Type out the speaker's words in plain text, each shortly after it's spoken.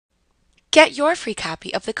Get your free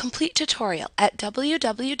copy of the complete tutorial at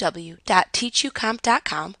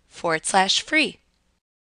www.teachucomp.com/free.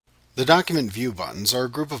 The Document View buttons are a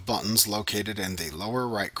group of buttons located in the lower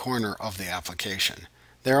right corner of the application.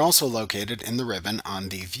 They are also located in the ribbon on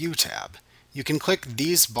the View tab. You can click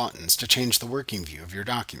these buttons to change the working view of your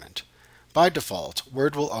document. By default,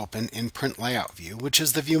 Word will open in Print Layout View, which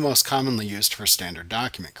is the view most commonly used for standard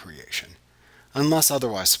document creation. Unless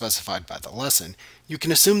otherwise specified by the lesson, you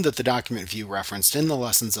can assume that the document view referenced in the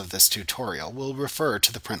lessons of this tutorial will refer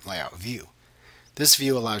to the Print Layout View. This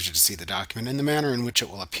view allows you to see the document in the manner in which it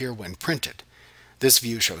will appear when printed. This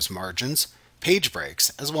view shows margins, page breaks,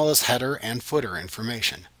 as well as header and footer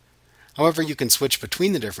information. However, you can switch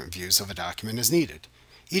between the different views of a document as needed.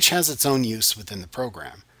 Each has its own use within the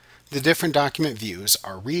program. The different document views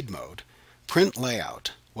are Read Mode, Print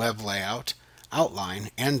Layout, Web Layout,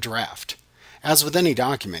 Outline, and Draft. As with any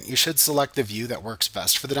document, you should select the view that works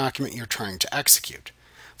best for the document you're trying to execute.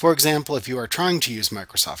 For example, if you are trying to use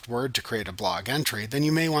Microsoft Word to create a blog entry, then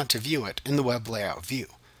you may want to view it in the Web Layout view.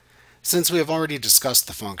 Since we have already discussed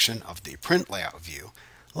the function of the Print Layout view,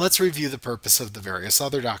 let's review the purpose of the various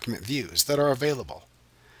other document views that are available.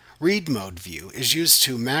 Read Mode view is used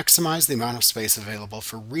to maximize the amount of space available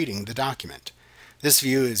for reading the document. This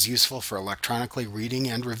view is useful for electronically reading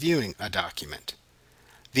and reviewing a document.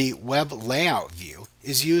 The Web Layout view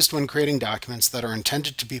is used when creating documents that are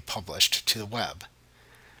intended to be published to the web.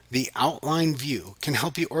 The Outline view can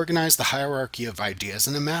help you organize the hierarchy of ideas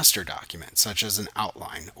in a master document, such as an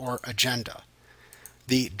outline or agenda.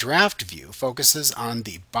 The Draft view focuses on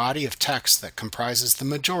the body of text that comprises the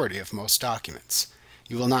majority of most documents.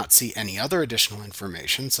 You will not see any other additional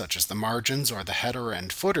information, such as the margins or the header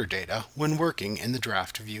and footer data, when working in the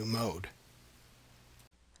Draft view mode.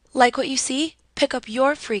 Like what you see? Pick up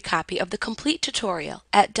your free copy of the complete tutorial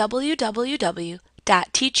at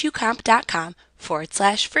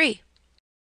www.teachucomp.com/free.